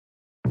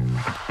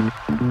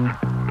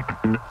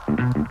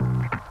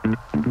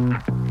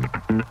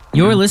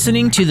You're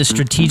listening to the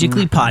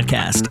Strategically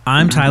Podcast.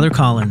 I'm Tyler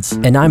Collins.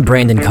 And I'm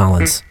Brandon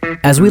Collins.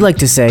 As we like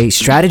to say,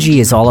 strategy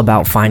is all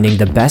about finding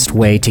the best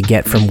way to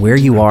get from where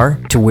you are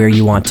to where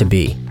you want to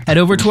be. Head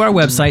over to our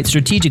website,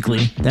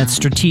 Strategically, that's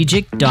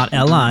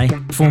strategic.li,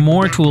 for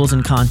more tools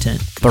and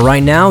content. But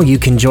right now, you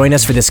can join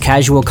us for this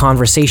casual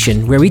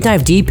conversation where we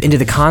dive deep into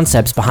the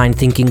concepts behind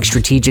thinking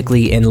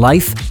strategically in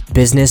life,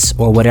 business,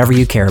 or whatever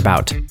you care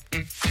about.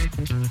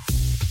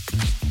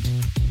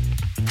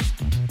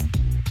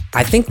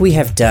 I think we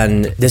have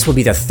done, this will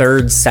be the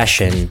third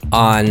session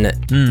on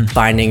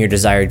finding your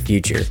desired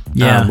future,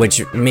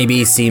 which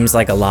maybe seems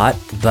like a lot,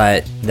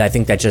 but I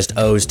think that just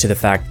owes to the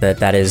fact that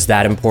that is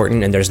that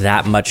important and there's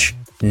that much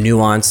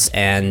nuance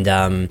and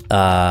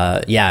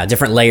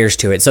different layers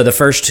to it. So the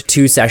first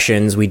two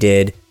sessions we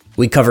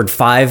covered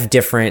 5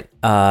 different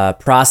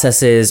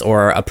processes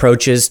or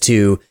approaches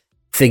to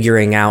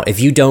figuring out if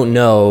you don't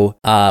know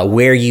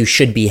where you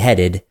should be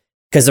headed.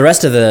 Because the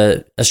rest of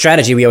the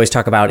strategy we always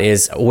talk about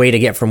is a way to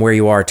get from where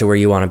you are to where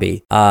you want to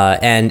be.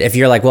 And if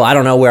you're like, well, I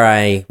don't know where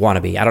I want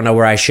to be. I don't know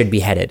where I should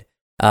be headed.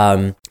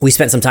 We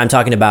spent some time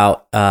talking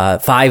about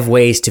 5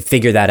 ways to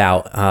figure that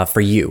out for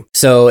you.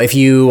 So if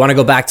you want to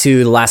go back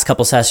to the last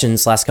couple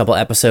sessions, last couple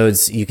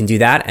episodes, you can do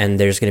that. And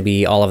there's going to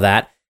be all of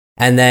that.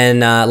 And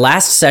then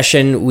last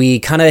session, we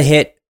kind of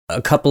hit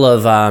a couple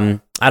of,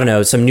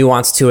 some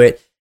nuance to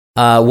it.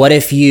 What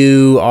if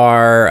you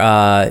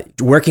are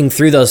working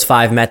through those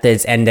 5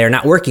 methods and they're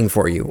not working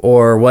for you?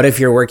 Or what if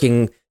you're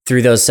working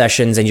through those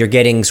sessions and you're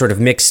getting sort of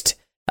mixed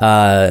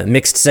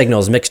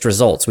signals, mixed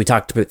results? We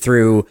talked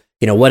through,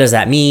 what does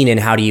that mean and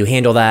how do you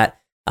handle that?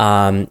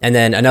 And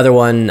then another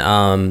one,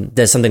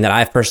 that's something that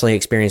I've personally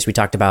experienced. We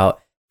talked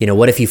about,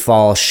 what if you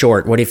fall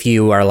short? What if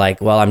you are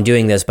like, well, I'm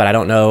doing this, but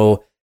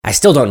I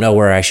still don't know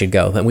where I should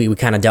go. And we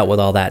kind of dealt with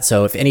all that.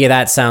 So if any of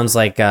that sounds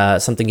like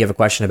something you have a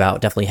question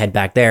about, definitely head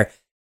back there.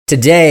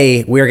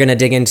 Today, we're going to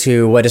dig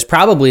into what is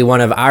probably one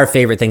of our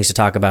favorite things to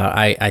talk about.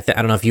 I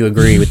don't know if you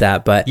agree with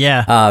that, but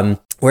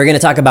we're going to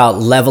talk about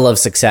level of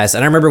success.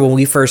 And I remember when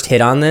we first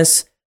hit on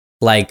this,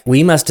 like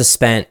we must have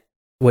spent,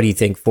 what do you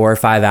think, 4 or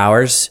 5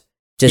 hours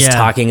just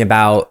talking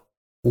about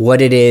what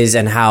it is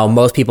and how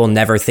most people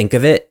never think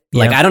of it. Yep.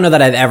 Like, I don't know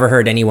that I've ever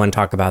heard anyone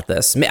talk about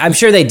this. I'm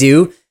sure they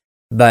do,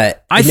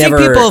 but I think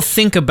people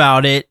think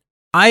about it.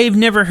 I've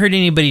never heard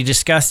anybody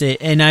discuss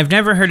it, and I've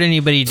never heard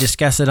anybody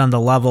discuss it on the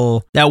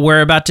level that we're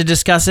about to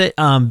discuss it,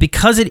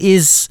 because it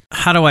is,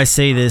 how do I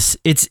say this?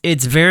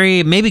 It's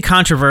very, maybe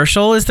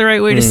controversial is the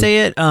right way to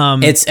say it.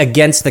 It's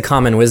against the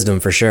common wisdom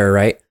for sure,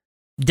 right?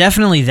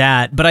 Definitely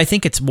that, but I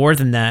think it's more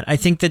than that. I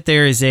think that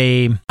there is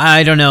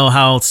I don't know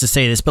how else to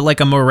say this, but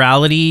like a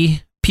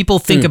morality, people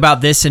think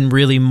about this in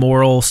really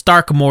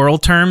stark moral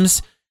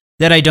terms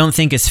that I don't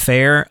think is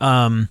fair.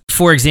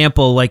 For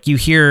example, like you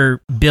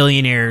hear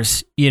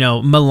billionaires,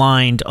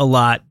 maligned a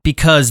lot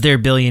because they're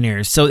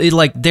billionaires. So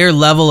their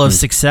level of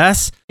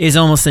success is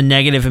almost a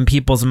negative in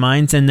people's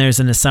minds. And there's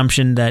an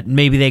assumption that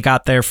maybe they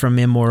got there from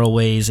immoral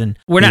ways. And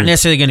we're not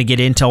necessarily going to get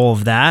into all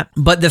of that.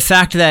 But the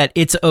fact that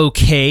it's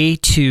okay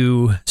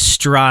to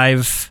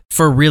strive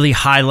for really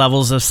high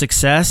levels of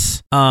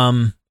success,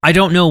 I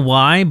don't know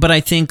why, but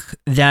I think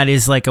that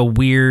is like a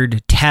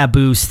weird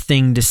taboo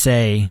thing to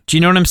say. Do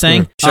you know what I'm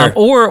saying? Sure.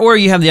 Or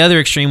you have the other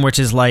extreme, which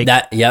is like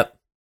that. Yep.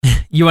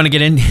 You want to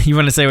get in? You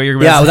want to say what you're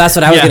going to say? Yeah, well, that's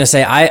what I was going to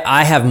say.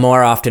 I have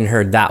more often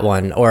heard that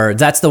one, or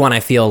that's the one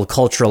I feel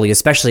culturally,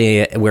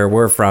 especially where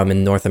we're from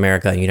in North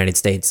America and United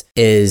States,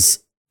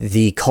 is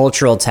the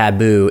cultural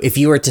taboo. If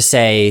you were to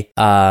say,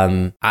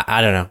 I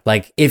don't know,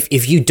 like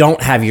if you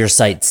don't have your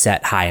sights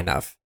set high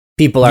enough,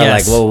 people are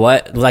like, well,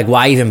 what? Like,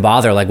 why even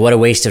bother? Like, what a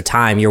waste of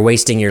time. You're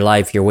wasting your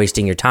life. You're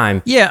wasting your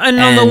time. Yeah, and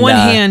on the one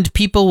hand,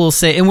 people will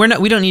say, and we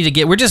don't need to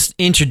get, we're just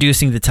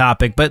introducing the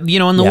topic, but,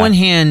 on the one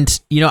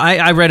hand,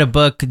 I read a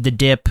book, The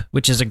Dip,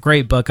 which is a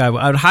great book. I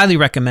would highly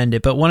recommend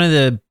it, but one of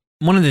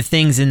the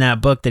things in that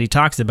book that he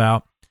talks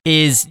about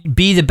is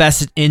be the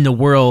best in the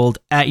world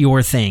at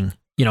your thing.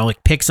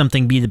 Like pick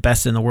something, be the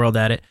best in the world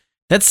at it.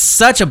 That's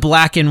such a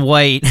black and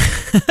white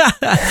view,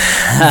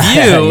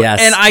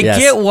 and I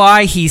get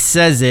why he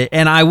says it,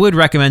 and I would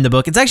recommend the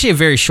book. It's actually a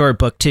very short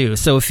book, too,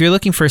 so if you're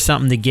looking for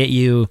something to get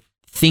you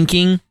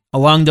thinking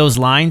along those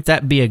lines,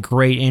 that'd be a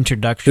great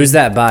introduction. Who's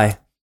that by?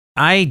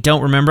 I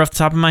don't remember off the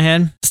top of my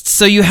head.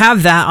 So you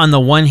have that on the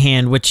one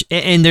hand,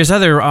 and there's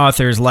other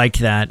authors like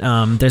that.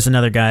 There's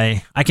another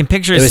guy. I can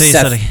picture his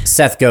face.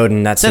 Seth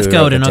Godin. That's Seth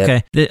Godin,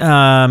 okay.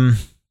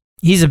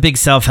 He's a big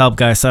self-help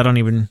guy, so I don't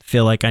even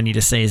feel like I need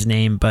to say his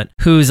name, but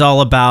who's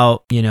all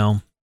about,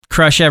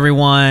 crush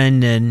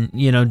everyone and,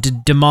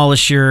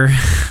 demolish your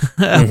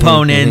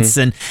opponents.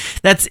 And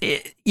that's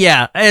it.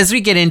 Yeah. As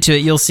we get into it,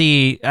 you'll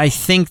see, I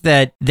think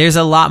that there's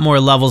a lot more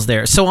levels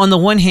there. So on the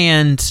one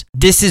hand,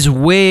 this is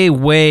way,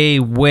 way,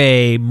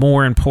 way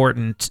more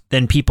important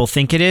than people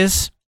think it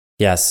is.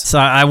 Yes. So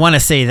I want to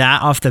say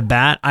that off the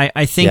bat.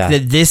 I think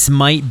that this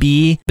might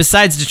be,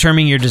 besides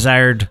determining your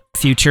desired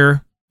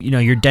future,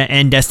 your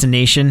end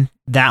destination,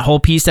 that whole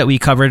piece that we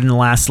covered in the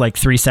last like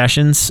 3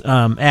 sessions,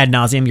 ad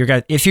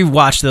nauseum. If you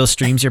watch those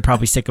streams, you're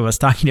probably sick of us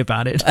talking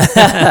about it,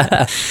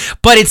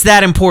 but it's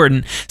that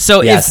important.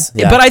 So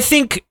but I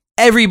think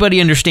everybody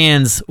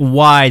understands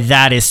why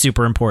that is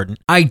super important.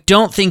 I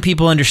don't think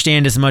people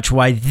understand as much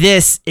why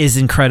this is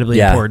incredibly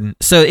important.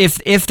 So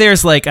if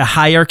there's like a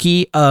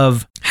hierarchy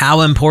of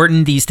how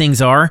important these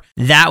things are,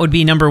 that would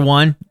be number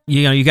 1.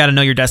 You got to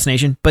know your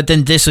destination, but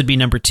then this would be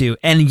number 2.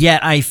 And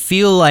yet I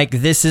feel like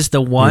this is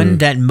the one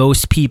that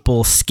most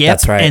people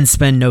skip and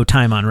spend no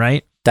time on,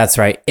 right? That's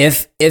right.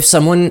 If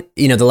someone,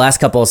 the last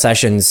couple of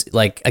sessions,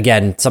 like,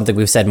 again, something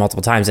we've said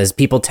multiple times is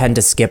people tend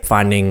to skip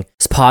pausing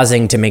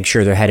to make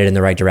sure they're headed in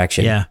the right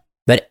direction. Yeah.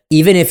 But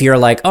even if you're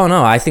like, oh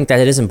no, I think that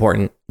it is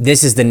important,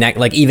 this is the next,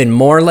 like, even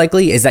more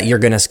likely is that you're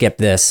going to skip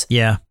this.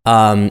 Yeah.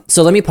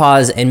 So let me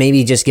pause and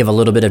maybe just give a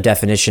little bit of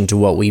definition to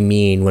what we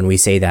mean when we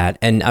say that.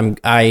 And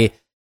I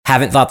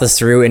haven't thought this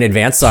through in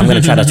advance, so I'm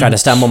going to try to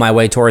stumble my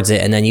way towards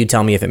it, and then you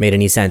tell me if it made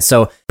any sense.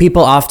 So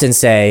people often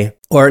say,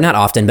 or not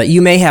often, but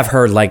you may have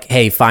heard like,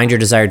 hey, find your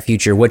desired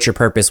future. What's your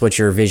purpose? What's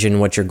your vision?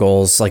 What's your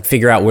goals? Like,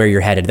 figure out where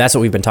you're headed. That's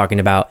what we've been talking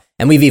about.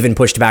 And we've even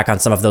pushed back on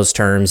some of those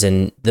terms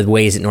and the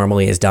ways it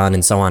normally is done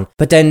and so on.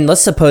 But then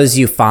let's suppose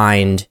you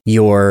find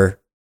your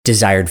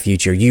desired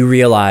future. You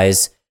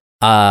realize,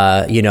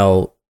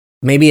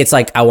 maybe it's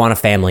like, I want a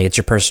family. It's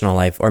your personal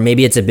life. Or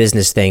maybe it's a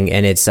business thing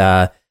and it's,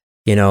 I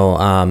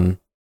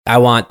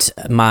want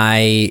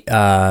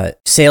my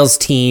sales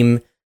team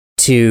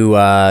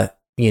to,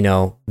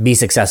 be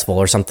successful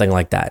or something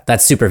like that.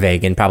 That's super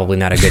vague and probably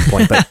not a good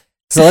point. But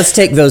so let's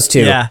take those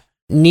two. Yeah.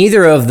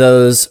 Neither of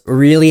those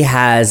really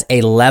has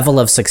a level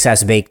of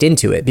success baked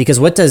into it, because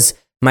what does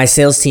my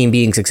sales team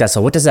being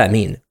successful, what does that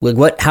mean?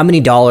 Like, how many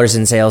dollars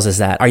in sales is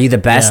that? Are you the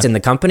best in the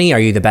company? Are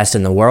you the best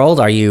in the world?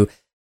 Are you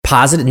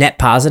net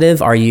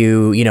positive? Are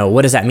you,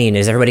 what does that mean?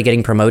 Is everybody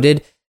getting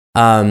promoted?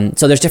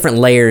 So there's different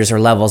layers or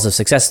levels of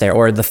success there.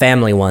 Or the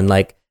family one,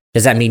 like,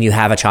 does that mean you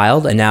have a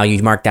child and now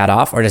you mark that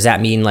off? Or does that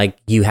mean like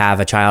you have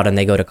a child and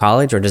they go to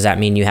college? Or does that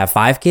mean you have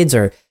 5 kids?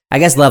 Or I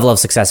guess level of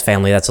success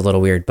family, that's a little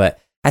weird. But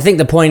I think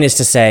the point is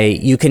to say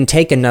you can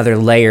take another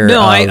layer.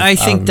 No, I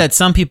think that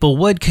some people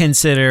would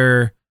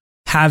consider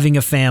having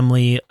a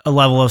family a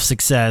level of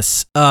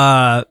success.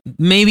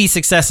 Maybe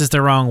success is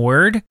the wrong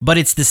word, but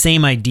it's the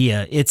same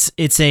idea.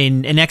 It's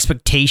an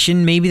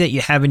expectation maybe that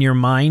you have in your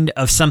mind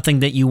of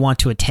something that you want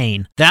to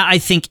attain. That, I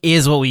think,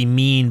 is what we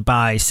mean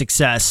by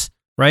success.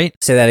 Right?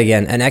 Say that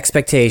again. An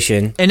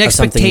expectation. An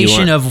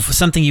expectation of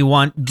something you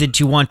want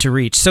to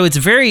reach. So it's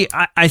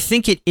I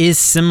think it is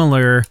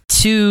similar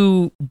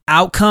to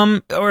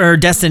outcome or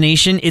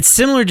destination. It's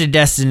similar to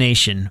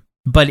destination,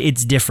 but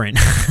it's different.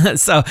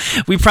 So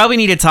we probably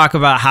need to talk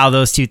about how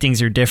those two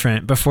things are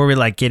different before we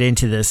like get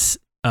into this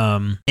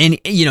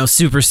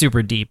super,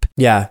 super deep.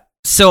 Yeah.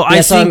 So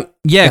I think,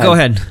 go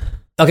ahead.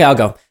 Okay, I'll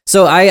go.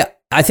 So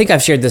I think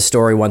I've shared this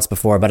story once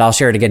before, but I'll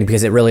share it again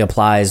because it really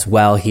applies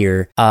well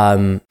here.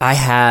 I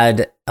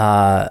had,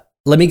 let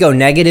me go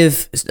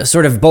negative,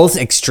 sort of both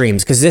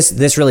extremes, because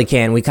this really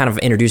can, we kind of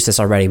introduced this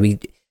already.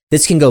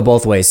 This can go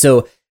both ways.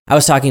 So I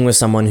was talking with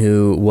someone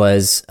who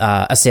was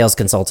a sales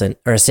consultant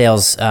or a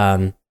sales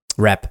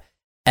rep,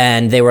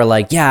 and they were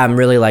like, yeah, I'm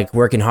really like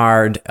working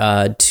hard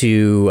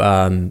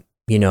to,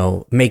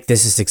 make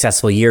this a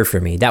successful year for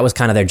me. That was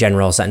kind of their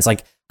general sentence.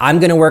 Like, I'm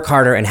going to work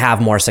harder and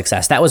have more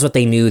success. That was what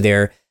they knew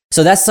there.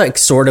 So that's like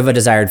sort of a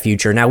desired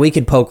future. Now we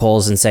could poke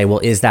holes and say, well,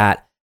 is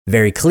that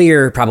very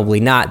clear?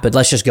 Probably not, but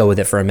let's just go with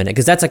it for a minute,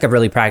 because that's like a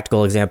really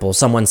practical example.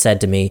 Someone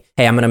said to me,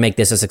 hey, I'm going to make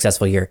this a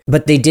successful year,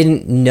 but they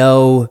didn't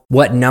know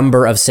what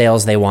number of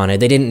sales they wanted.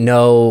 They didn't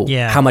know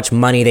how much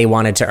money they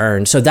wanted to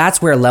earn. So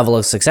that's where level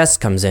of success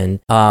comes in.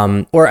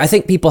 Or I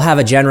think people have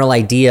a general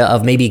idea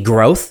of maybe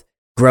growth.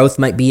 Growth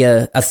might be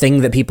a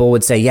thing that people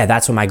would say, yeah,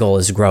 that's what my goal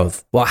is,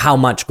 growth. Well, how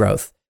much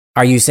growth?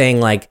 Are you saying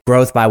like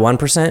growth by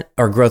 1%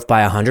 or growth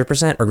by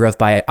 100% or growth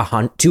by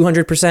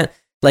 200%?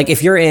 Like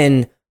if you're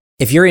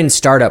in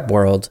startup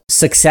world,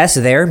 success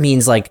there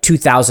means like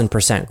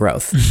 2000%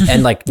 growth.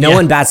 And like no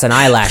one bats an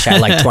eyelash at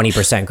like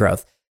 20%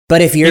 growth.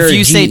 But if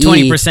you say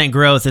 20%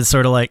 growth, it's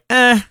sort of like,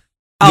 I'll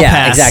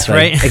pass, exactly,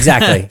 right?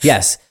 Exactly.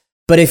 Yes.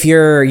 But if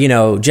you're,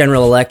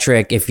 General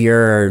Electric, if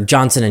you're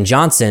Johnson &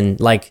 Johnson,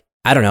 like,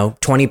 I don't know,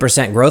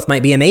 20% growth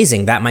might be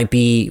amazing. That might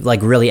be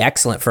like really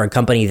excellent for a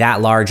company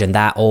that large and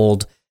that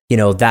old,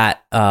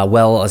 that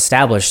well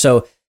established.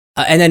 So,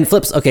 and then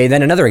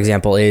then another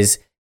example is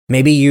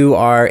maybe you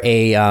are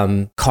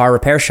a car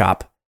repair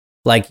shop.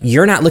 Like,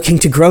 you're not looking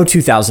to grow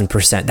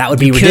 2000%. That would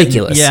be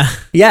ridiculous.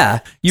 Yeah.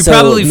 You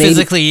probably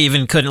physically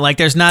even couldn't. Like,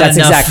 there's not enough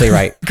exactly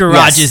right.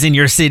 garages in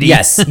your city.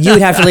 Yes. You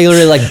would have to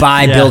literally like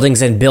buy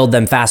buildings and build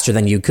them faster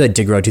than you could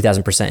to grow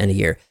 2000% in a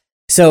year.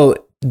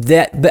 So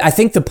but I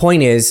think the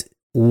point is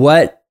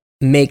what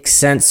makes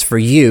sense for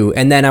you.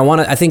 And then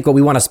I think what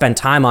we want to spend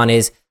time on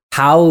is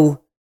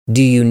how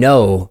do you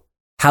know?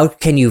 How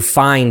can you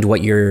find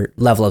what your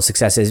level of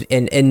success is?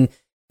 And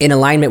in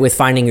alignment with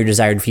finding your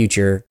desired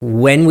future,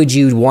 when would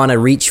you want to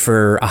reach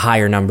for a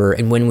higher number?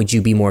 And when would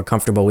you be more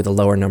comfortable with a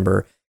lower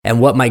number? And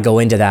what might go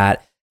into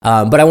that?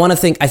 But I want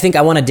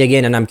to dig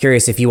in, and I'm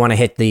curious if you want to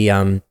hit the,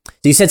 so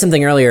you said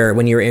something earlier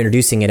when you were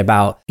introducing it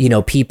about,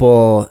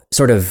 people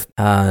sort of,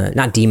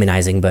 not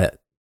demonizing, but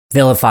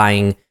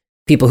vilifying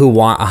people who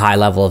want a high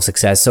level of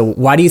success. So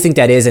why do you think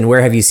that is, and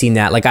where have you seen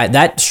that? Like,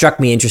 that struck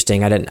me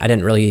interesting. I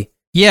didn't really.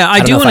 Yeah, I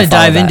do want to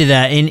dive into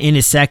that in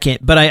a second,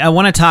 but I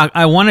want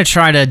to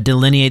try to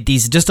delineate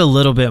these just a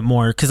little bit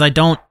more, because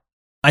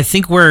I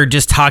think we're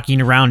just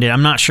talking around it.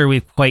 I'm not sure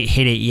we've quite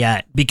hit it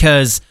yet,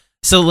 because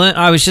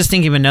I was just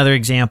thinking of another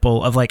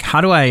example of like,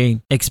 how do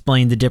I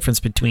explain the difference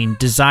between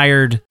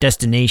desired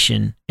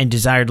destination and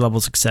desired level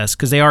of success?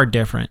 Because they are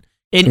different.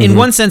 In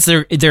one sense,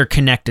 they're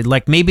connected.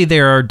 Like maybe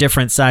there are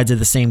different sides of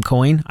the same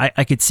coin.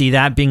 I could see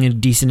that being a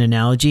decent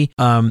analogy.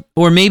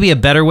 Or maybe a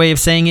better way of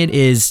saying it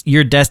is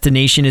your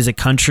destination is a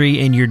country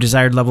and your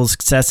desired level of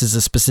success is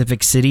a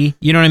specific city.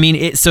 You know what I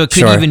mean? So it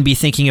could even be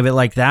thinking of it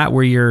like that,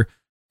 where you're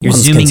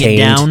zooming it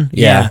down.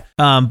 Yeah.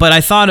 But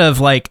I thought of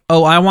like,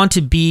 I want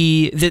to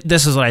be,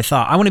 this is what I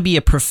thought. I want to be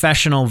a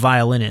professional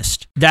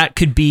violinist. That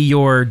could be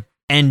your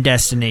end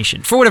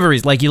destination for whatever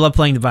reason. Like you love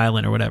playing the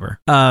violin or whatever.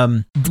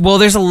 Well,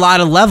 there's a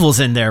lot of levels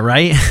in there,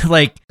 right?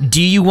 Like,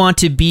 do you want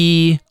to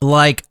be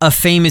like a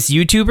famous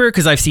YouTuber?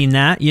 Because I've seen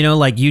that,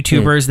 like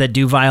YouTubers that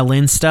do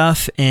violin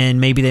stuff and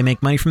maybe they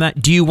make money from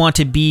that. Do you want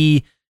to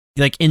be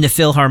like in the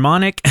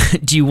Philharmonic?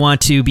 Do you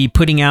want to be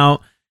putting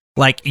out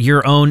like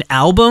your own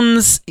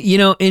albums,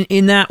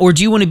 in that? Or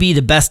do you want to be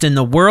the best in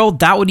the world?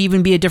 That would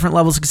even be a different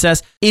level of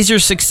success. Is your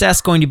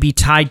success going to be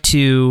tied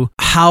to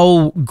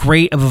how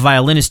great of a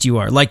violinist you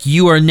are? Like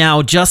you are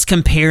now just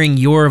comparing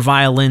your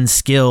violin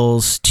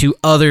skills to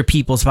other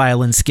people's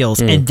violin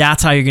skills. And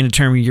that's how you're going to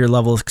determine your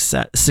level of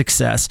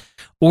success.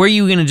 Or are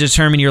you going to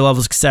determine your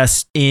level of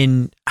success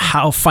in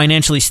how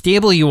financially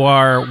stable you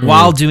are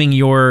while doing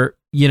your,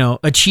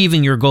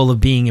 achieving your goal of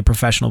being a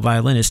professional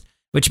violinist?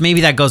 Which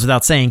maybe that goes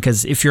without saying,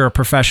 because if you're a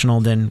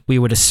professional, then we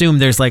would assume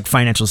there's like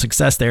financial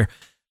success there.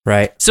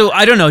 Right. So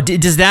I don't know.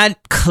 Does that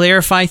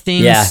clarify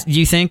things? Yeah. Do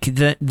you think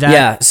that?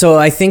 Yeah. So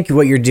I think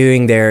what you're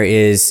doing there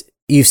is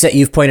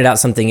you've pointed out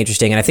something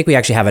interesting, and I think we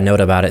actually have a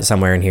note about it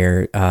somewhere in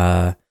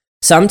here.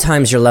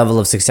 Sometimes your level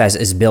of success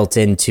is built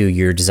into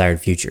your desired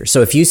future.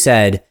 So if you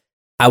said,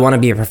 I want to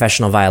be a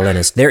professional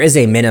violinist, there is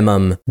a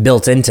minimum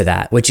built into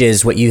that, which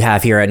is what you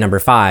have here at number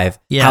 5.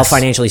 Yes. How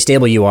financially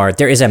stable you are.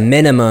 There is a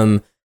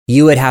minimum.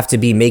 You would have to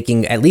be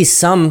making at least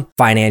some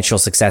financial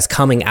success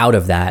coming out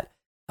of that.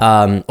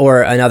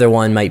 Or another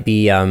one might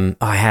be,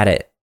 I had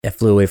it. It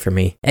flew away from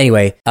me.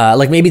 Anyway,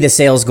 like maybe the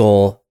sales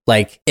goal,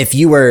 like if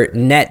you were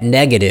net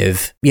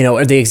negative,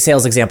 or the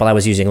sales example I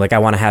was using, like I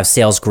want to have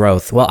sales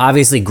growth. Well,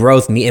 obviously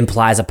growth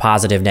implies a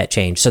positive net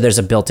change. So there's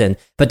a built-in,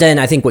 but then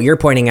I think what you're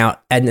pointing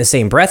out in the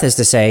same breath is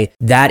to say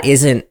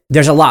there's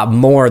a lot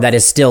more that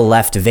is still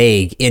left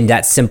vague in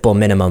that simple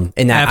minimum,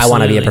 in that Absolutely. I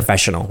want to be a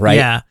professional, right?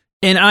 Yeah.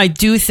 And I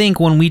do think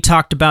when we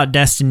talked about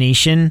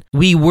destination,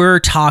 we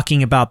were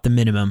talking about the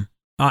minimum.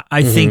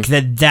 I think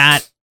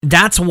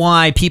that's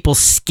why people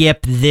skip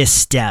this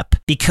step,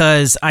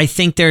 because I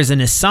think there's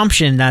an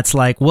assumption that's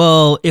like,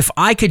 well, if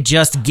I could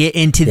just get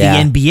into the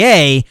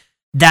NBA,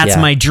 that's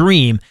my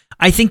dream.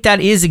 I think that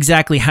is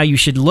exactly how you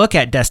should look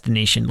at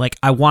destination. Like,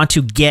 I want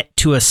to get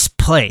to a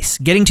place.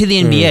 Getting to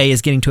the NBA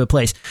is getting to a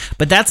place.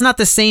 But that's not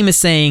the same as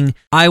saying,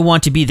 I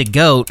want to be the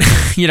GOAT.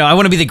 I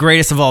want to be the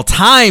greatest of all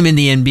time in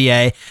the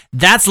NBA.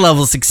 That's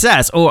level of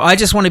success. Or I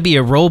just want to be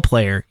a role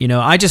player.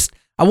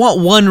 I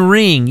want one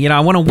ring. I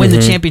want to win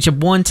the championship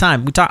one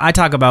time. I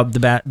talk about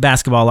the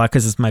basketball a lot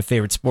because it's my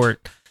favorite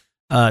sport.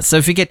 So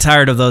if you get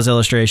tired of those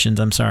illustrations,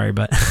 I'm sorry,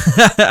 but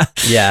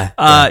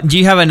do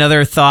you have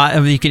another thought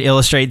of you could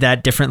illustrate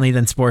that differently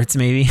than sports,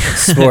 maybe?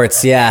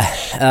 Sports,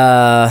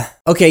 yeah.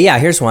 Okay, yeah,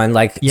 here's one.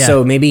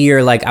 So maybe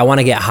you're like, I want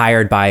to get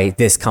hired by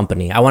this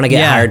company. I want to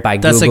get hired by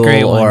Google, that's a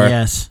great one, or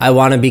yes. I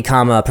want to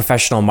become a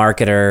professional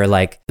marketer.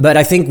 But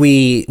I think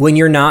when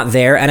you're not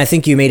there, and I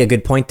think you made a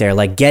good point there,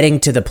 like getting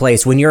to the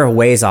place when you're a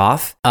ways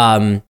off,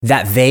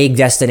 that vague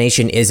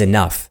destination is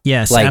enough.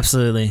 Yes,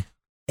 absolutely.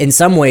 In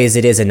some ways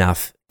it is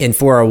enough. And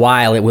for a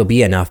while it will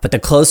be enough. But the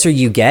closer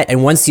you get,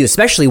 and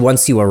especially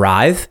once you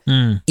arrive,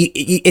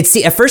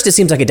 at first it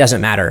seems like it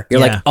doesn't matter. You're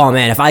like, oh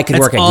man, if I could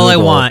work at Google. That's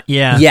all I want,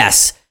 yeah.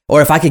 Yes.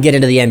 Or if I could get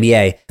into the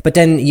NBA. But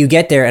then you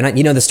get there, and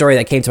the story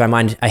that came to my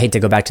mind, I hate to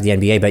go back to the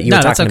NBA, but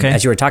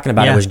as you were talking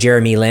about it, was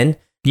Jeremy Lin.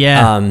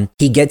 Yeah.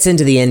 He gets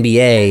into the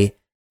NBA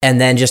and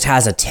then just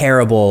has a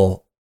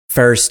terrible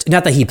first,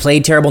 not that he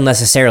played terrible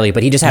necessarily,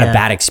 but he just had a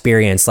bad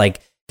experience, like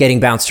getting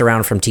bounced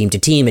around from team to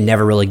team and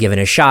never really given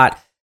a shot.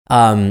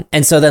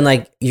 And so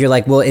then you're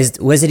like, well,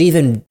 was it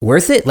even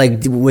worth it?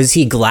 Like, was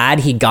he glad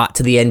he got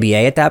to the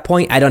NBA at that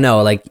point? I don't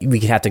know. Like, we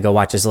could have to go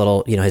watch his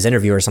little, his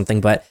interview or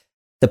something. But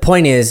the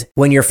point is,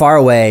 when you're far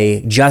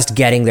away, just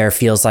getting there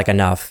feels like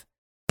enough.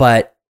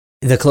 But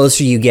the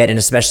closer you get, and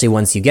especially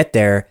once you get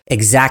there,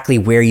 exactly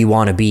where you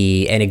want to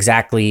be and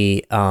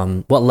exactly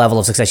what level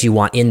of success you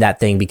want in that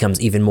thing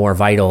becomes even more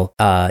vital.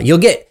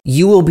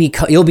 You'll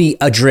be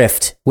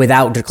adrift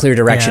without clear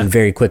direction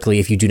very quickly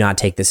if you do not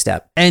take this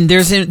step. And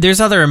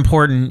there's other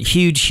important,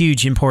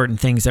 huge important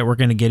things that we're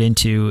going to get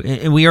into,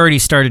 and we already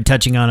started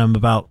touching on them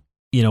about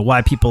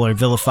why people are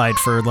vilified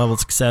for level of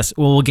success.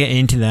 Well, we'll get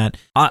into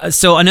that.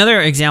 So another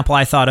example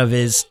I thought of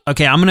is,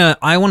 okay,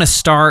 I want to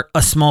start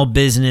a small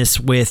business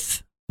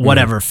with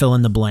whatever, fill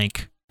in the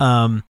blank.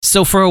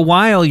 So for a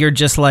while you're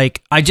just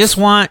like, I just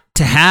want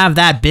to have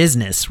that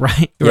business,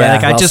 right? Yeah,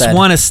 like I just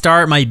want to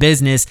start my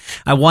business.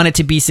 I want it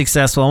to be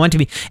successful. I want it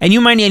to be, and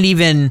you might not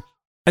even,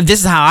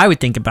 this is how I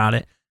would think about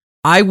it.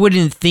 I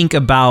wouldn't think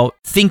about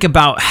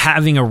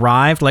having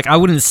arrived. Like I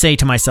wouldn't say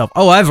to myself,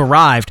 oh, I've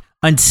arrived,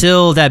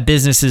 until that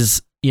business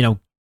is,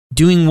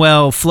 doing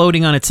well,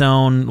 floating on its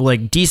own,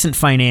 like decent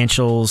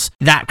financials,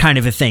 that kind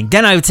of a thing.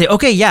 Then I would say,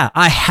 okay, yeah,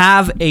 I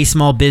have a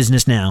small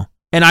business now.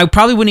 And I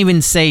probably wouldn't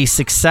even say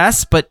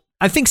success, but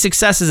I think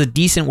success is a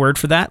decent word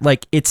for that.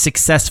 Like it's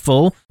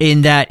successful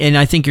in that, and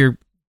I think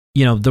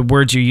the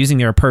words you're using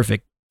there are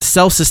perfect.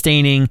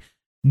 Self-sustaining,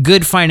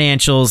 good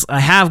financials, I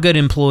have good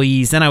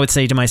employees. Then I would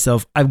say to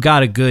myself, I've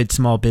got a good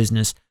small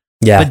business.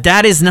 Yeah. But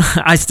that is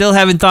not, I still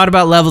haven't thought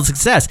about level of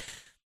success.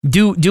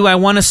 Do I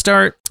want to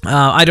start?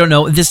 I don't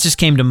know. This just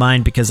came to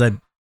mind because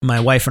my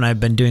wife and I have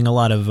been doing a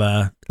lot of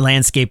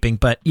landscaping,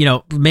 but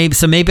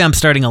maybe I'm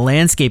starting a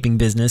landscaping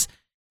business,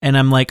 and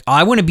I'm like,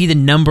 I want to be the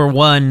number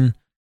one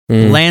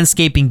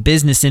landscaping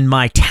business in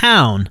my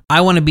town.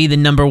 I want to be the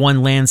number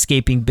one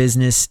landscaping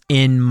business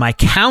in my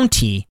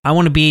county. I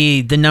want to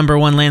be the number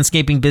one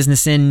landscaping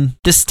business in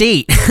the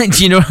state.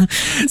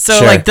 So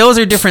sure. Like those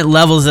are different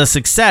levels of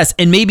success,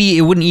 and maybe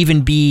it wouldn't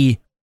even be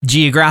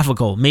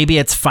geographical. Maybe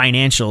it's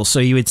financial. So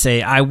you would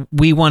say,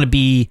 we want to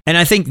be, and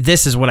I think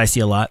this is what I see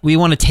a lot. We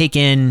want to take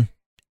in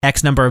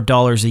X number of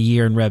dollars a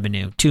year in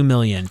revenue, 2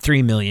 million,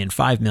 3 million,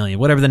 5 million,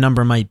 whatever the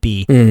number might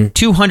be,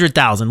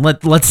 200,000.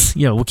 Let's,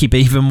 we'll keep it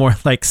even more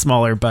like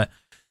smaller, but,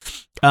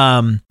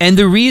 and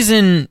the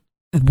reason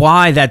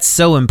why that's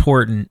so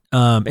important,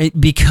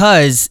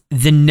 because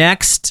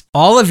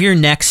all of your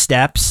next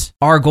steps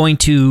are going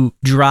to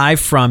drive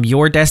from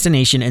your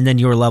destination and then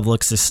your level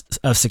of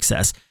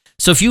success.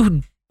 So if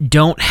you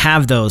don't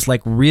have those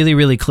like really,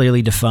 really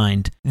clearly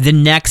defined, the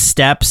next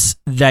steps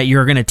that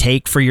you're going to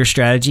take for your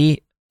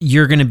strategy,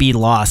 you're going to be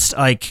lost.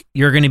 Like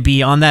you're going to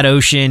be on that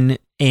ocean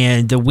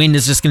and the wind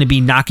is just going to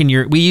be knocking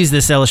we use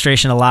this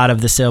illustration a lot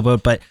of the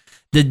sailboat, but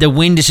the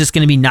wind is just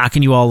going to be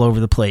knocking you all over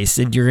the place,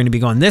 and you're going to be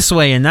going this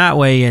way and that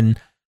way. And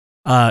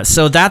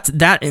so that's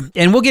that.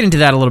 And we'll get into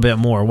that a little bit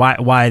more.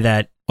 Why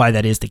that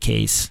is the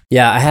case.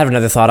 Yeah, I have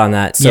another thought on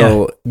that.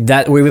 So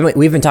that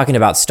we've been talking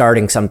about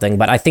starting something,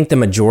 but I think the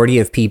majority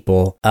of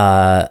people,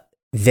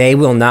 they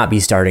will not be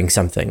starting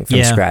something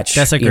from scratch.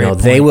 That's a great point.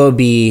 They will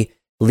be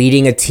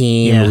leading a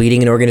team,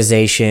 leading an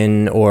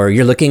organization, or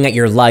you're looking at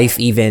your life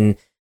even,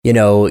 you...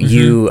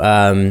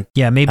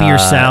 maybe your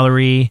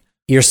salary.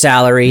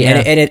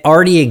 And it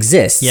already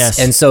exists. Yes.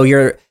 And so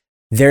you're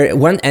there,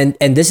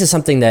 and this is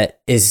something that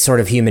is sort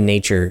of human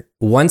nature.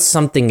 Once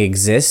something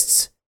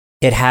exists,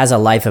 it has a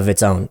life of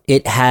its own.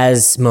 It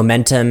has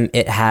momentum.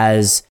 It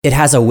has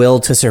a will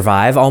to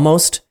survive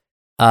almost.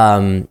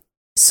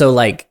 So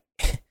like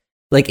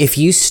if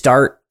you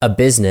start a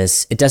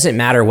business, it doesn't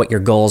matter what your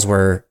goals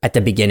were at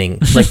the beginning.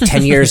 Like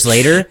 10 years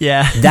later,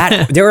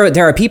 that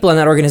there are people in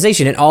that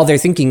organization and all they're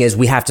thinking is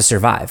we have to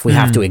survive. We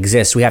have to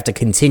exist. We have to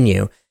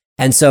continue.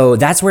 And so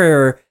that's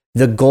where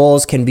the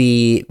goals can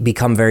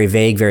become very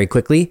vague very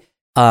quickly,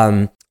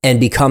 and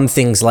become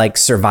things like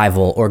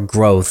survival or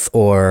growth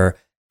or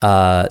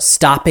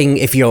stopping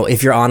if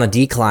you're on a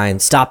decline,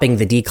 stopping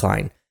the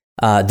decline.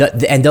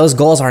 And those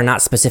goals are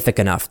not specific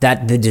enough.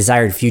 That the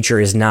desired future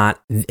is not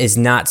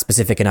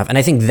specific enough. And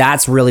I think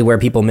that's really where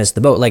people miss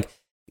the boat. Like,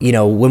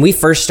 when we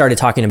first started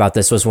talking about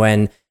this was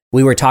when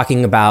we were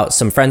talking about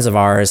some friends of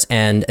ours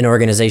and an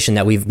organization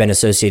that we've been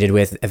associated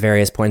with at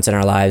various points in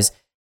our lives.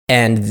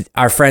 And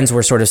our friends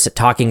were sort of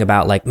talking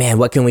about like, man,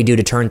 what can we do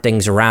to turn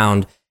things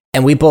around?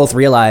 And we both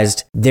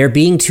realized they're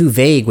being too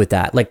vague with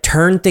that. Like,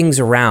 turn things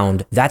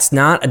around. That's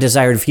not a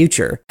desired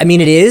future. I mean,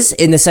 it is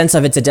in the sense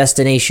of it's a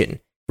destination,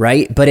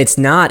 right? But it's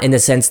not in the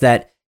sense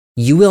that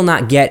you will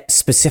not get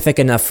specific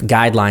enough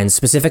guidelines,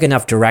 specific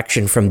enough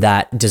direction from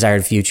that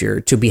desired future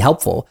to be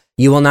helpful.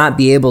 You will not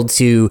be able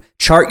to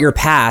chart your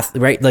path,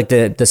 right? Like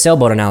the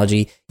sailboat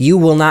analogy, you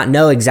will not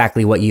know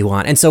exactly what you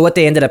want. And so what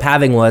they ended up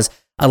having was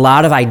a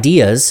lot of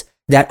ideas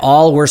that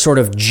all were sort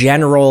of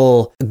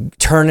general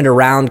turn it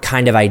around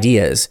kind of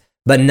ideas,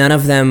 but none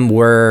of them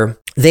were,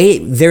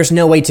 there's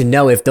no way to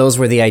know if those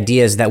were the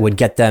ideas that would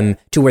get them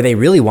to where they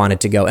really wanted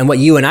to go. And what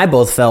you and I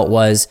both felt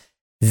was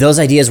those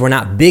ideas were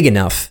not big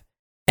enough.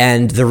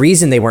 And the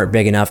reason they weren't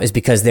big enough is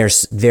because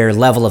their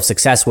level of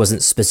success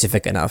wasn't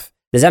specific enough.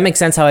 Does that make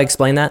sense how I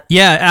explain that?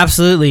 Yeah,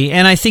 absolutely.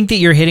 And I think that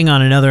you're hitting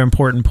on another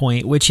important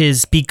point, which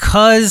is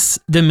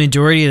because the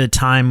majority of the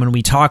time when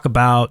we talk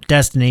about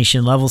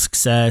destination level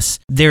success,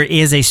 there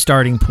is a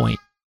starting point.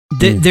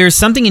 there's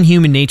something in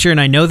human nature,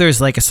 and I know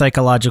there's like a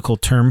psychological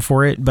term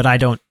for it, but I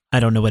don't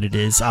know what it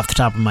is off the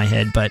top of my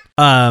head, but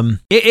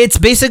it's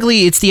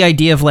basically, it's the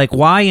idea of like,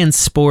 why in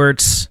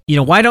sports,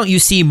 why don't you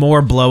see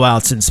more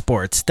blowouts in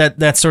sports?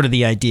 That's sort of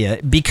the idea,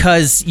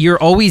 because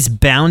you're always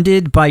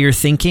bounded by your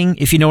thinking,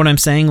 if you know what I'm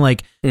saying.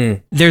 Like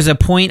there's a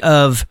point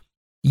of,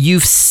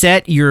 you've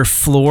set your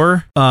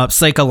floor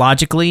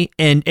psychologically,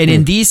 and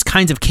in these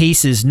kinds of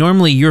cases,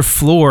 normally your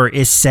floor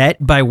is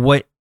set by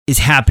what is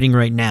happening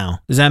right now.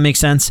 Does that make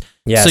sense?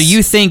 Yes. So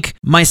you think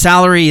my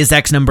salary is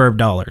X number of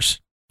dollars.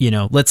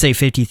 Let's say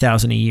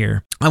 $50,000 a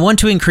year. I want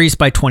to increase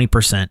by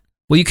 20%.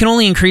 Well, you can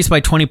only increase by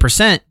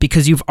 20%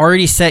 because you've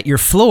already set your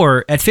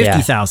floor at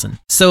 50,000.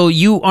 So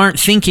you aren't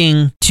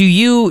thinking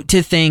to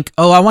think,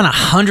 oh, I want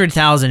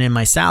 100,000 in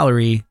my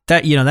salary.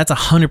 That's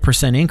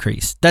 100%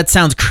 increase. That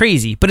sounds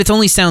crazy, but it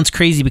only sounds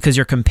crazy because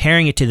you're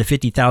comparing it to the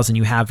 50,000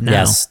 you have now.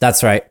 Yes,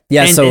 that's right.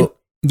 Yeah. So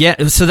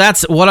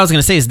that's what I was going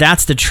to say, is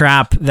that's the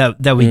trap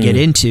that we get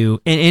into.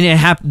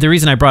 And the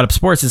reason I brought up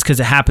sports is because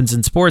it happens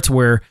in sports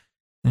where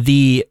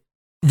the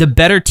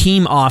better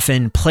team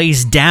often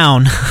plays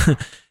down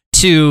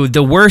to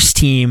the worst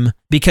team,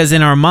 because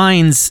in our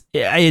minds,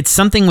 it's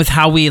something with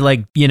how we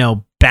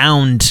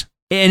bound.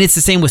 And it's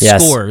the same with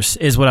scores,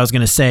 is what I was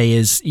going to say,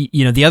 is,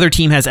 the other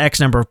team has X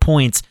number of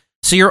points.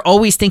 So you're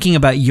always thinking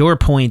about your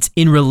points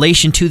in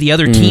relation to the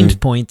other team's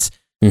points,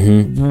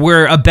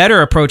 where a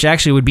better approach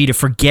actually would be to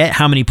forget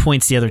how many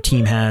points the other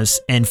team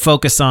has and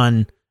focus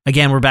on,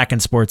 again, we're back in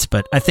sports,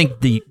 but I think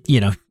the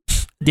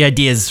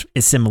idea is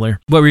similar.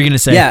 What were you going to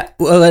say? Yeah.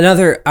 Well,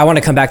 I want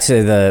to come back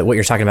to what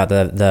you're talking about,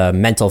 the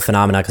mental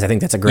phenomena, because I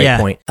think that's a great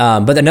point.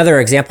 But another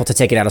example, to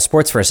take it out of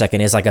sports for a second,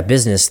 is like a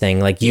business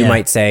thing. Like you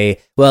might say,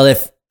 well,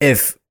 if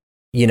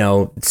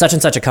such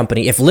and such a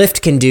company, if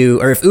Lyft can do,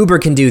 or if Uber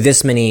can do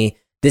this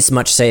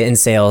much say in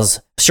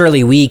sales,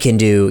 surely we can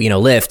do,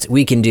 Lyft,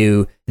 we can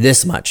do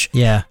this much.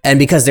 Yeah. And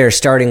because they're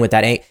starting with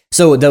that,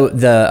 so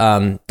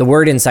the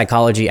word in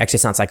psychology, actually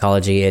it's not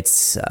psychology,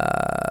 it's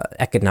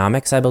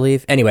economics, I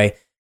believe. Anyway,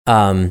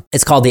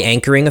 it's called the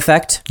anchoring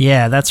effect.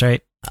 Yeah, that's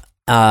right.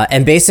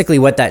 And basically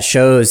what that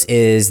shows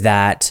is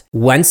that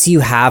once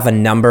you have a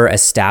number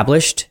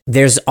established,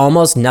 there's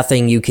almost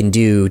nothing you can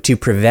do to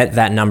prevent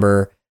that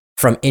number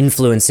from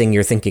influencing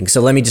your thinking.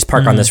 So let me just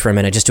park on this for a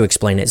minute just to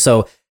explain it.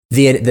 So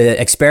the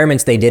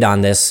experiments they did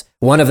on this,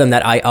 one of them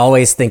that I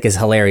always think is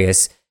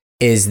hilarious,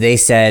 is they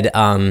said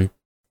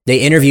they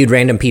interviewed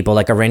random people,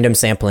 like a random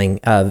sampling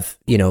of,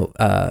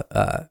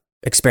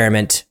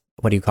 experiment.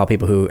 What do you call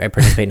people who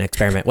participate in an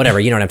experiment? Whatever,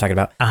 you know what I'm talking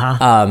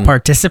about.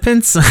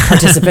 Participants?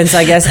 Participants,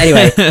 I guess.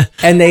 Anyway,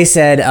 and they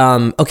said,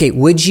 okay,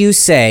 would you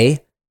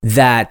say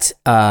that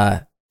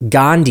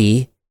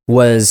Gandhi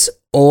was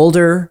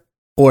older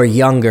or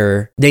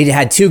younger? They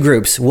had two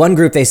groups. One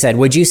group, they said,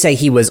 would you say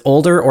he was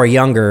older or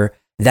younger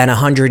than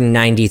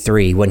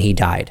 193 when he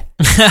died?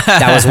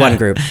 That was one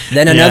group.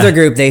 Then another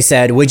group, they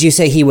said, would you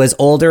say he was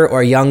older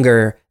or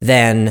younger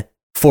than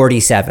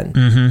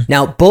 47?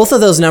 Now, both of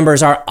those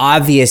numbers are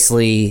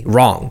obviously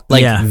wrong,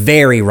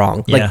 very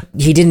wrong. Like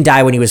he didn't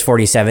die when he was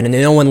 47, and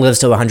no one lives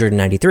till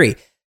 193.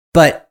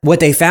 But what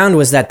they found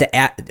was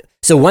that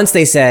so once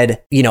they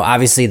said,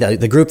 obviously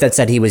the group that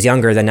said he was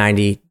younger than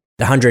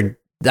 100,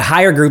 the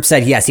higher group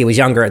said, yes, he was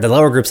younger. The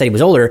lower group said he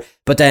was older.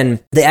 But then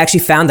they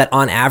actually found that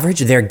on average,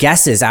 their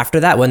guesses after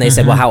that, when they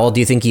said, well, how old do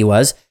you think he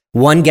was?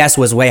 One guess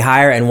was way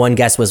higher and one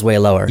guess was way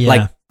lower,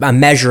 like a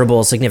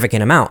measurable,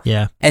 significant amount.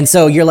 Yeah. And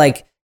so you're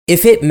like,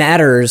 if it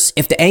matters,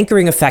 if the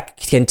anchoring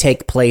effect can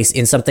take place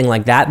in something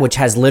like that, which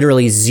has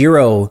literally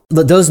zero,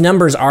 those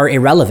numbers are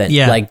irrelevant.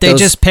 Yeah, like they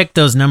just picked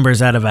those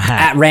numbers out of a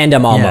hat. At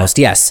random almost,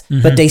 yes.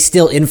 But they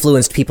still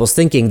influenced people's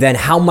thinking. Then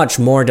how much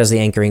more does the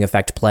anchoring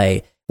effect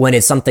play when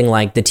it's something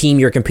like the team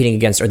you're competing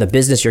against or the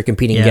business you're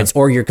competing against,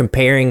 or you're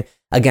comparing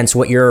against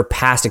what your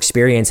past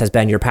experience has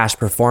been, your past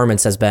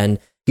performance has been?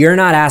 You're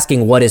not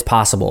asking what is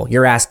possible.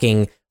 You're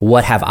asking,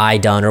 what have I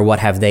done, or what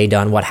have they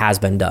done, what has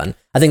been done?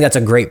 I think that's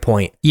a great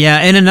point. Yeah,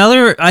 and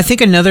I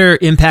think another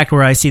impact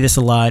where I see this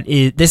a lot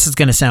is, this is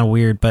going to sound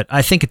weird, but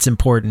I think it's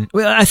important.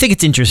 Well, I think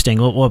it's interesting.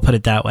 We'll put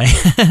it that way.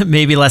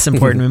 Maybe less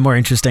important and more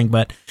interesting,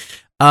 but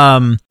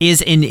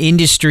is in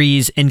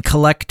industries and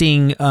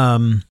collecting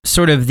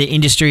sort of the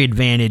industry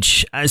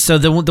advantage. So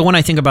the one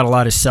I think about a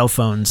lot is cell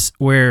phones,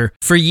 where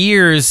for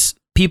years,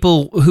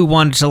 people who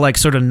wanted to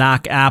sort of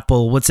knock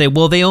Apple would say,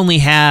 well, they only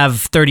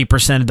have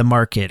 30% of the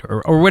market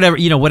or whatever,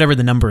 whatever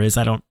the number is.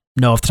 I don't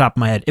know off the top of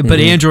my head, but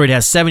Android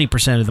has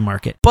 70% of the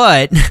market.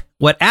 But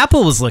what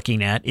Apple was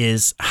looking at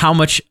is how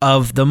much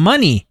of the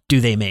money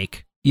do they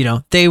make?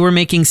 They were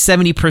making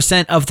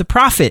 70% of the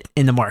profit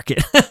in the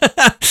market.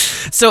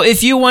 So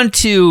if you want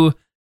to,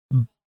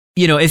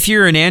 if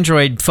you're an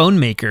Android phone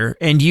maker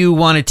and you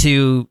wanted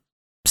to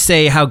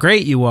say how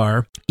great you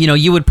are,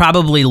 you would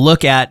probably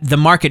look at the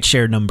market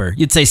share number.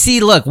 You'd say, see,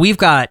 look, we've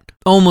got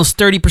almost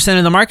 30%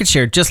 of the market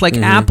share, just like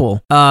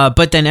Apple.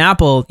 But then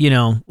Apple,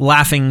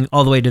 laughing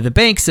all the way to the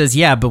bank says,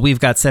 yeah, but we've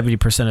got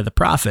 70% of the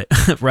profit,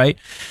 right?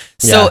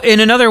 So in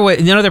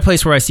another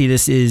place where I see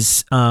this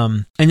is,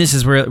 and this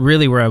is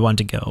really where I want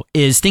to go,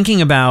 is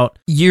thinking about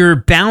you're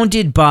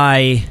bounded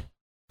by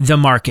the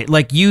market.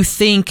 Like you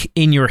think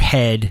in your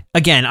head,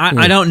 again,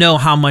 I don't know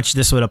how much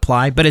this would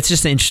apply, but it's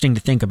just interesting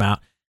to think about.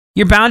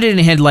 You're bounded in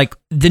your head, like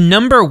the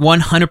number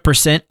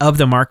 100% of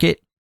the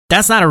market,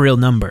 that's not a real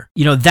number.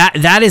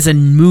 That is a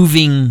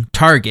moving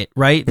target,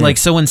 right? Like,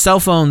 so when cell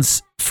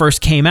phones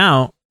first came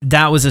out,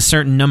 that was a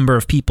certain number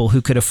of people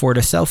who could afford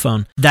a cell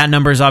phone. That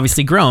number has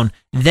obviously grown.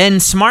 Then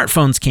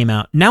smartphones came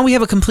out. Now we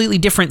have a completely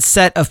different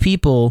set of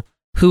people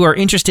who are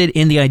interested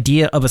in the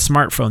idea of a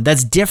smartphone.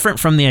 That's different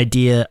from the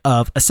idea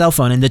of a cell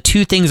phone. And the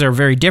two things are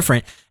very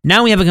different.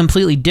 Now we have a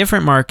completely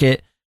different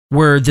market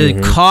where the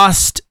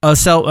cost of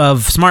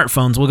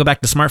smartphones, we'll go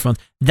back to smartphones,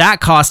 that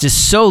cost is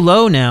so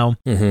low now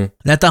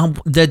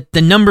that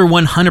the number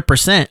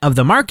 100% of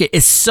the market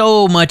is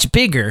so much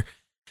bigger.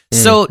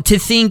 So to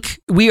think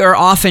we are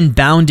often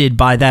bounded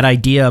by that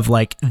idea of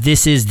like,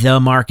 this is the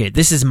market,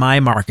 this is my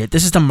market,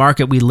 this is the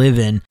market we live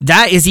in,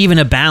 that is even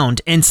a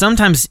bound. And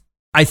sometimes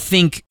I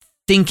think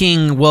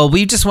thinking, well,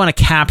 we just want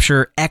to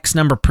capture X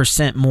number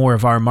 % more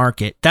of our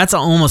market, that's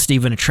almost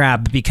even a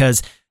trap,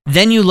 because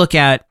then you look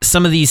at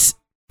some of these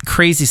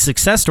crazy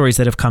success stories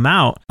that have come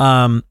out.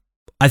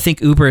 I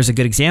think Uber is a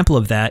good example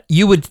of that.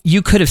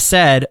 You could have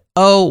said,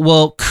 oh,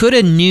 well, could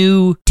a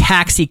new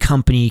taxi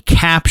company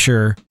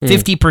capture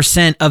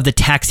 50% of the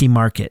taxi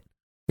market?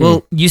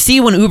 Well, you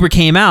see, when Uber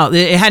came out,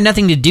 it had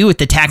nothing to do with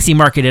the taxi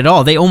market at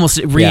all. They almost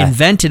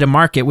reinvented a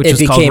market, which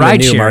was called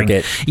ride sharing.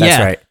 That's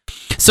right.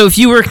 So if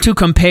you were to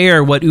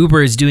compare what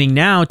Uber is doing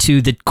now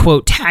to the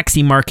quote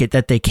taxi market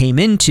that they came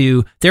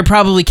into, they're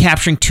probably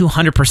capturing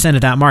 200%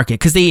 of that market,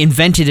 because they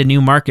invented a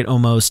new market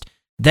almost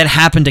that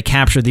happened to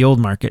capture the old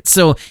market.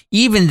 So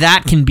even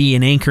that can be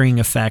an anchoring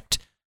effect.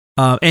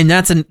 And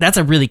that's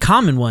a really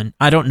common one.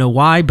 I don't know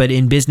why, but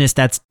in business,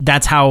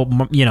 that's how,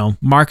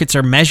 markets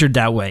are measured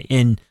that way,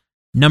 in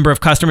number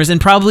of customers, and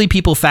probably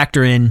people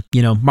factor in,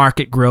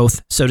 market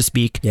growth, so to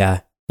speak. Yeah.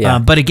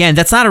 But again,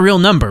 that's not a real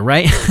number,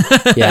 right?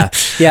 Yeah.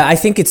 I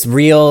think it's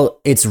real.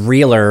 It's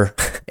realer.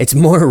 It's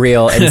more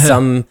real in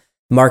some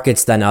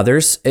markets than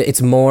others.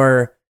 It's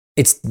more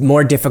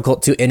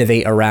difficult to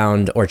innovate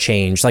around or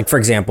change. Like, for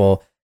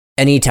example,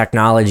 any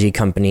technology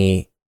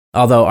company,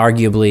 although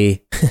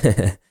arguably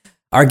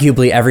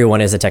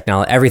everyone is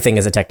everything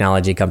is a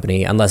technology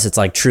company, unless it's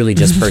like truly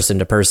just person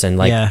to person.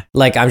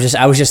 Like I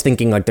was just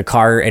thinking, like the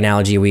car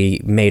analogy we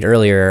made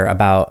earlier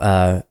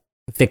about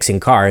fixing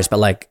cars, but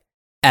like,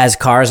 as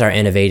cars are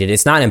innovated,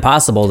 it's not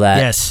impossible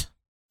that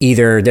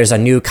either there's a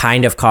new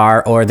kind of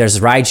car, or there's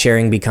ride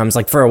sharing becomes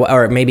like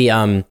or maybe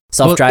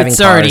self-driving cars.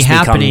 It's already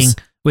happening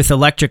with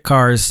electric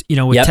cars,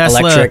 with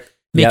Tesla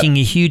making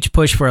a huge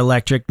push for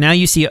electric. Now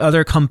you see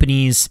other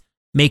companies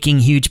making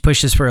huge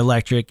pushes for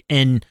electric,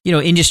 and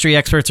industry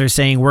experts are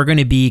saying we're going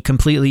to be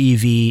completely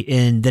EV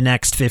in the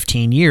next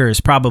 15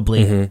 years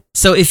probably.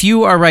 So if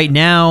you are right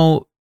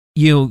now,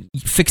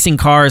 fixing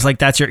cars,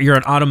 like you're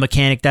an auto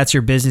mechanic, that's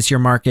your business, your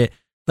market,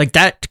 like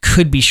that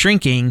could be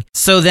shrinking.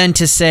 So then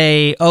to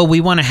say, oh, we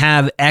want to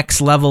have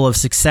X level of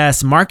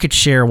success market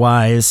share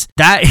wise,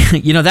 that,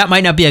 that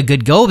might not be a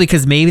good goal,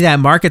 because maybe that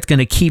market's going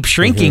to keep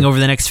shrinking over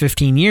the next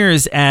 15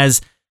 years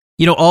as,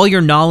 all your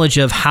knowledge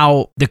of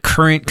how the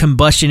current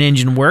combustion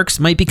engine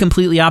works might be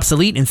completely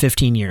obsolete in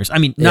 15 years. I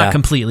mean, not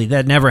completely,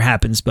 that never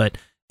happens, but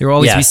there will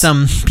always be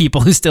some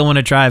people who still want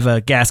to drive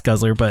a gas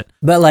guzzler. But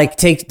like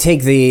take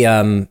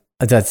the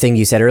thing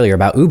you said earlier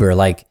about Uber,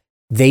 like,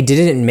 they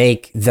didn't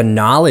make the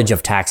knowledge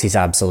of taxis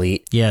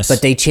obsolete. Yes.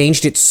 But they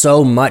changed it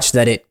so much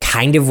that it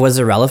kind of was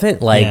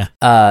irrelevant. Like,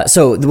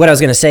 so what I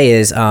was going to say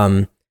is,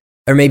 or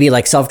maybe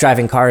like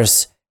self-driving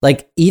cars,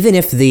 like even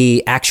if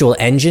the actual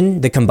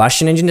engine, the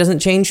combustion engine doesn't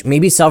change,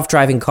 maybe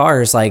self-driving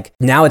cars, like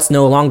now it's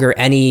no longer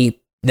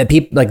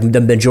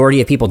the majority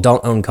of people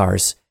don't own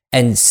cars.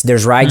 And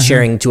there's ride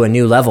sharing to a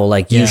new level.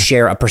 Like you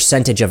share a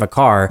percentage of a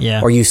car,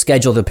 or you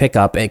schedule the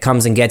pickup, it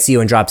comes and gets you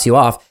and drops you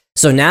off.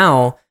 So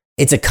now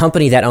it's a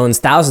company that owns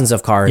thousands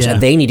of cars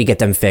and they need to get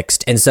them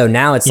fixed. And so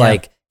now it's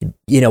like,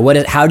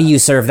 how do you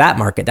serve that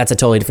market? That's a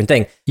totally different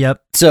thing.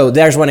 Yep. So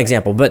there's one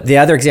example. But the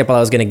other example I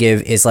was going to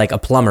give is like a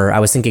plumber. I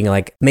was thinking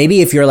like,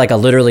 maybe if you're like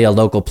literally a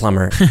local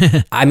plumber,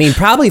 I mean,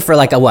 probably for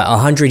like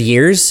 100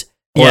 years,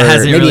 or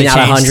maybe really not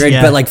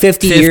 100, but like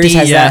 50 years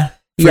has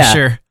that. For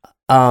sure.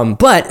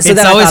 But so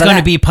it's always going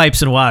to be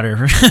pipes and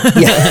water.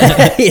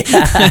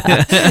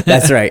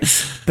 That's right.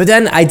 But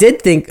then I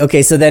did think,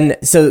 okay, so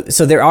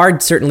there are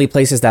certainly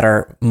places that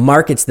are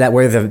markets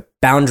where the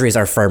boundaries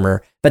are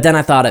firmer. But then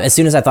I thought, as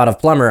soon as I thought of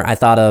plumber, I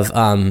thought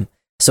of,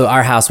 so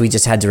our house, we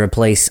just had to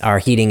replace our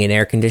heating and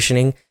air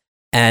conditioning.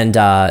 And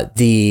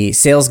the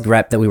sales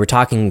rep that we were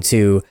talking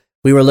to,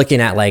 we were looking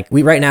at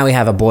right now we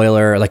have a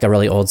boiler, like a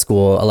really old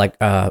school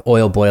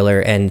oil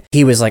boiler. And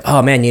he was like,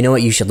 oh man, you know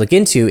what you should look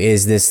into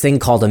is this thing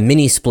called a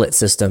mini split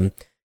system.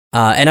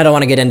 And I don't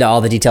want to get into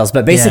all the details,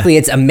 but basically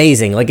it's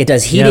amazing. Like it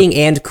does heating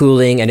and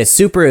cooling, and it's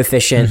super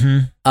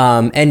efficient.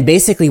 And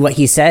basically what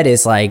he said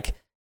is like,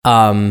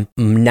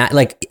 not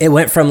like it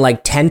went from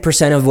like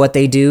 10% of what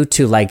they do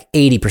to like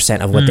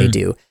 80% of what they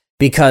do,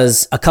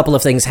 because a couple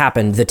of things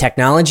happened. The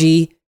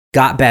technology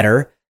got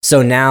better.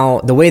 So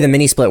now the way the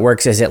mini split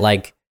works is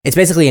it's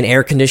basically an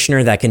air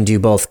conditioner that can do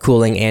both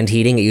cooling and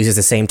heating. It uses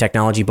the same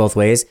technology both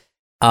ways.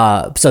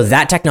 So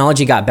that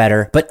technology got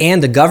better,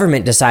 and the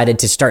government decided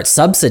to start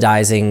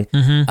subsidizing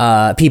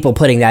people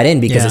putting that in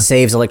because it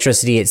saves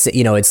electricity.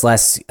 It's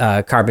less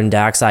carbon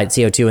dioxide,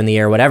 CO2 in the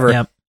air, whatever.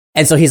 Yep.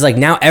 And so he's like,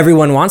 now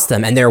everyone wants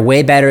them, and they're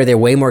way better. They're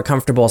way more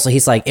comfortable. So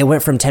he's like, it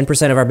went from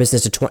 10% of our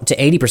business to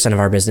 80% of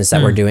our business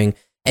that we're doing,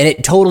 and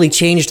it totally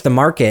changed the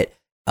market.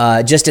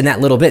 Just in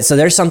that little bit. So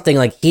there's something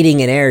like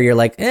heating and air. You're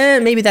like,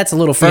 maybe that's a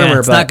little firmer,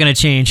 it's not going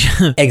to change.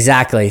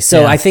 Exactly.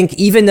 So I think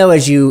even though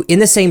in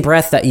the same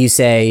breath that you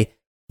say,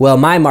 well,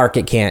 my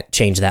market can't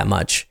change that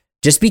much,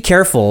 just be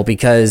careful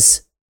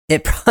because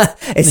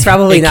it's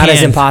probably not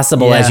as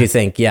impossible as you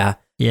think. Yeah.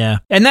 Yeah.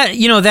 And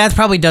that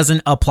probably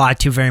doesn't apply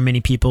to very many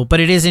people, but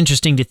it is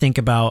interesting to think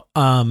about.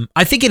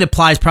 I think it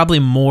applies probably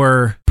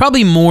more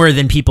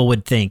than people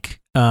would think.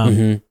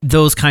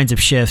 Those kinds of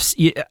shifts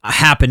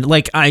happened.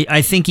 Like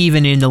I think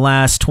even in the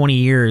last 20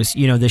 years,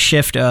 the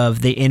shift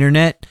of the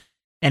internet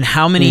and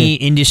how many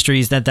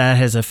industries that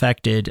has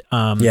affected.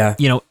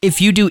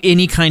 If you do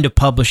any kind of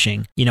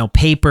publishing,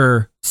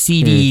 paper,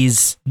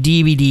 CDs,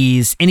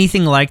 DVDs,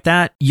 anything like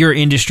that, your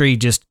industry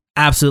just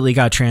absolutely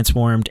got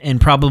transformed,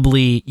 and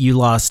probably you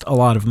lost a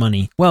lot of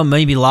money. Well,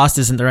 maybe lost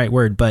isn't the right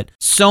word, but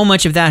so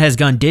much of that has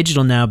gone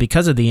digital now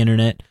because of the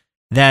internet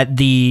that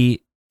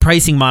the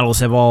pricing models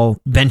have all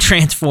been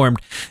transformed.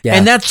 Yeah.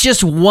 And that's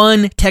just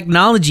one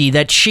technology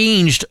that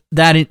changed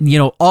that,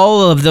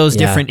 all of those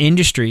different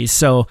industries.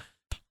 So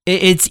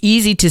it's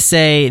easy to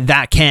say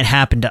that can't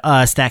happen to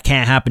us, that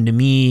can't happen to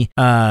me,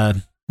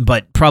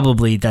 but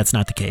probably that's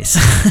not the case.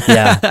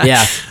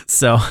 Yeah.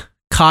 So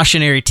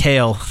cautionary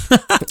tale.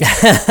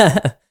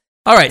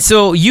 All right.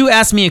 So you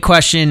asked me a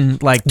question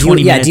like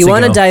 20 minutes ago. Do you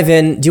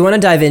want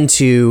to dive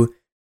into,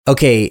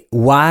 okay,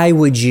 why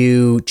would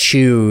you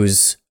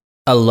choose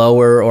a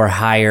lower or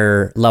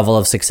higher level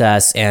of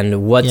success, and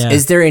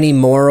is there any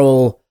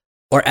moral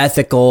or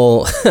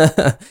ethical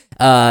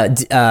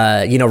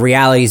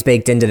realities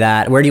baked into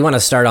that? Where do you want to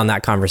start on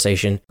that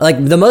conversation?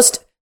 Like the most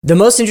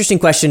interesting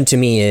question to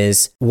me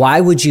is, why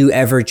would you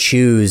ever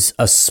choose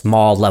a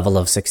small level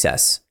of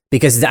success?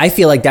 Because I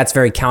feel like that's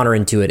very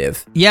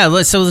counterintuitive.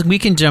 Yeah, so we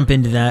can jump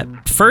into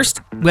that. First,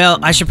 well,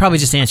 I should probably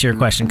just answer your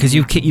question because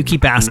you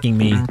keep asking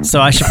me, so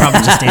I should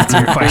probably just answer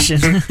your question.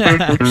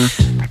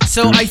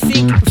 So I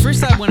think,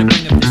 first I want to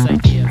bring up this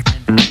idea of...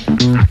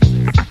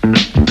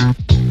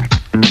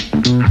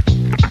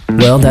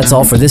 Well, that's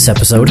all for this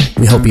episode.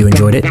 We hope you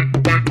enjoyed it.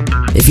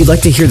 If you'd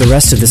like to hear the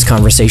rest of this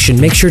conversation,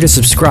 make sure to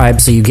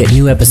subscribe so you get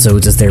new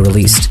episodes as they're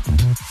released.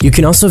 You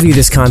can also view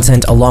this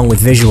content along with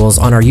visuals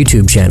on our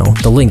YouTube channel.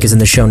 The link is in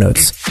the show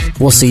notes.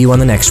 We'll see you on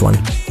the next one.